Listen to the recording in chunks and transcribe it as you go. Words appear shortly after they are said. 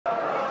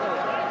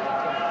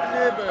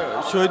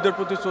শহীদদের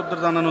প্রতি শ্রদ্ধা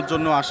জানানোর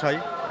জন্য আসাই,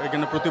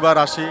 এখানে প্রতিবার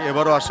আসি,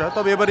 এবারও আসা।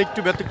 তবে এবার একটু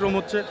ব্যতিক্রম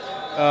হচ্ছে,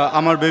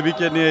 আমার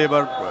বেবিকে নিয়ে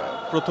এবার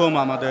প্রথম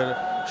আমাদের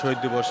শহীদ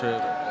দিবসে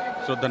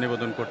শ্রদ্ধা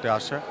নিবেদন করতে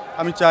আসা।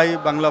 আমি চাই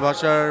বাংলা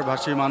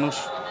ভাষী মানুষ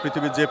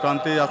পৃথিবীর যে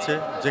প্রান্তেই আছে,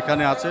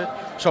 যেখানে আছে,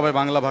 সবাই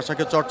বাংলা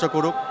ভাষাকে চর্চা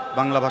করুক,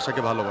 বাংলা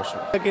ভাষাকে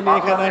ভালোবাসুক।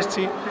 এখানে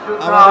আসছি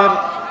আমাদের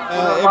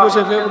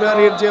 21শে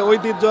ফেব্রুয়ারির যে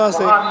ঐতিহ্য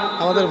আছে,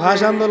 আমাদের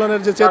ভাষা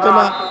আন্দোলনের যে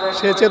চেতনা,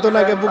 সেই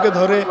চেতনাকে বুকে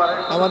ধরে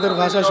আমাদের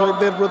ভাষা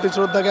শহীদদের প্রতি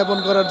শ্রদ্ধা জ্ঞাপন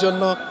করার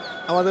জন্য,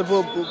 আমাদের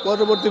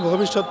পরবর্তী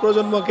ভবিষ্যৎ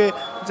প্রজন্মকে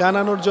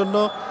জানানোর জন্য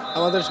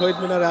আমাদের শহীদ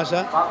মিনারে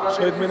আসা।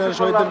 শহীদ মিনারে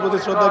শহীদদের প্রতি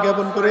শ্রদ্ধা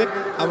জ্ঞাপন করে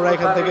আমরা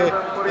এখান থেকে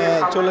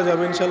চলে যাব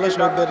ইনশাল্লাহ।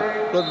 শহীদদের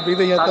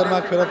বিদেহী আত্মার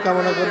মাগফিরাত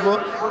কামনা করব।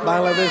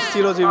 বাংলাদেশ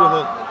চিরজীবী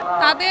হোক।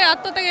 তাদের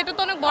আত্মত্যাগ, এটা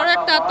তো অনেক বড়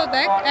একটা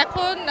আত্মত্যাগ।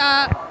 এখন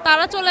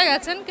তারা চলে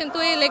গেছেন, কিন্তু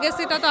এই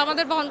লেগেসিটা তো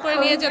আমাদের বহন করে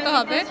নিয়ে যেতে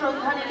হবে।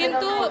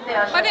 কিন্তু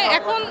মানে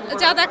এখন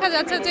যা দেখা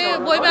যাচ্ছে যে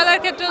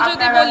বইমেলার ক্ষেত্রে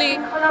যদি বলি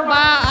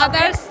বা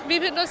আদার্স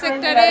বিভিন্ন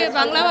সেক্টরে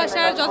বাংলা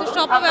ভাষার যথেষ্ট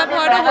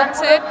অপব্যবহারও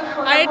হচ্ছে।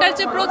 আর এটার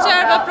যে প্রচার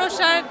বা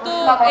প্রসার, তো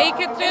এই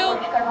ক্ষেত্রেও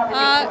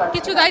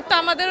কিছু দায়িত্ব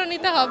আমাদেরও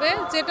নিতে হবে,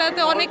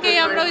 যেটাতে অনেকেই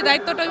আমরা ওই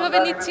দায়িত্বটা ওইভাবে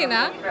নিচ্ছি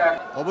না।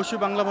 অবশ্যই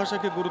বাংলা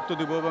ভাষাকে গুরুত্ব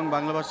দিব এবং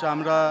বাংলা ভাষা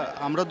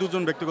আমরা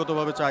দুজন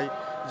ব্যক্তিগতভাবে চাই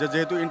যে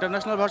যেহেতু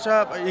ইন্টারন্যাশনাল ভাষা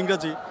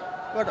ইংরেজি,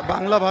 বাট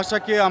বাংলা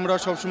ভাষাকে আমরা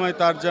সবসময়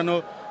তার যেন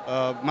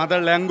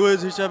মাদার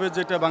ল্যাঙ্গুয়েজ হিসাবে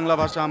যেটা বাংলা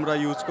ভাষা আমরা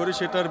ইউজ করি,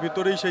 সেটার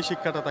ভিতরেই সেই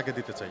শিক্ষাটা তাকে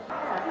দিতে চাই।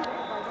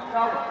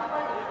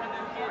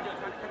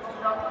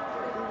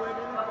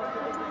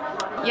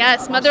 Yes,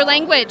 mother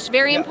language,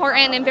 very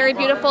important and very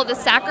beautiful, the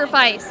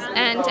sacrifice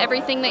and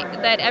everything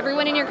that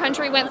everyone in your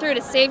country went through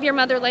to save your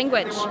mother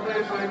language.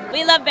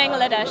 We love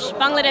Bangladesh.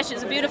 Bangladesh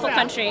is a beautiful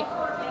country.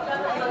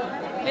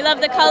 We love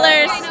the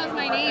colors,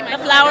 the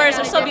flowers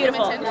are so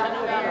beautiful.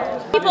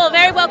 People are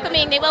very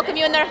welcoming, they welcome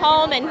you in their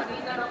home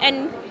and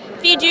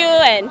feed you,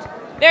 and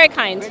very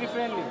kind.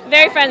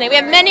 Very friendly. We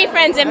have many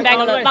friends in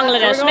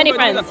Bangladesh, many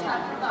friends.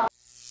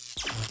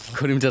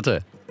 করিম চাচা,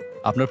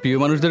 আপনার প্রিয়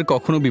মানুষদের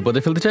কখনো বিপদে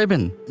ফেলতে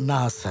চাইবেন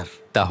না sir.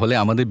 তাহলে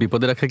আমাদের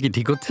বিপদে রাখা কি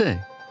ঠিক হচ্ছে?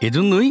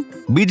 এজন্যই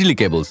বিজলি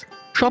কেবলস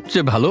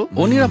সবচেয়ে ভালো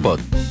ও নিরাপদ।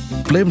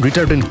 ফ্লেম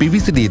রিটার্ডেন্ট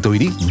পিভিসি দিয়ে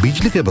তৈরি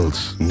বিজলি কেবলস,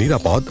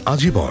 নিরাপদ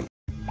আজীবন।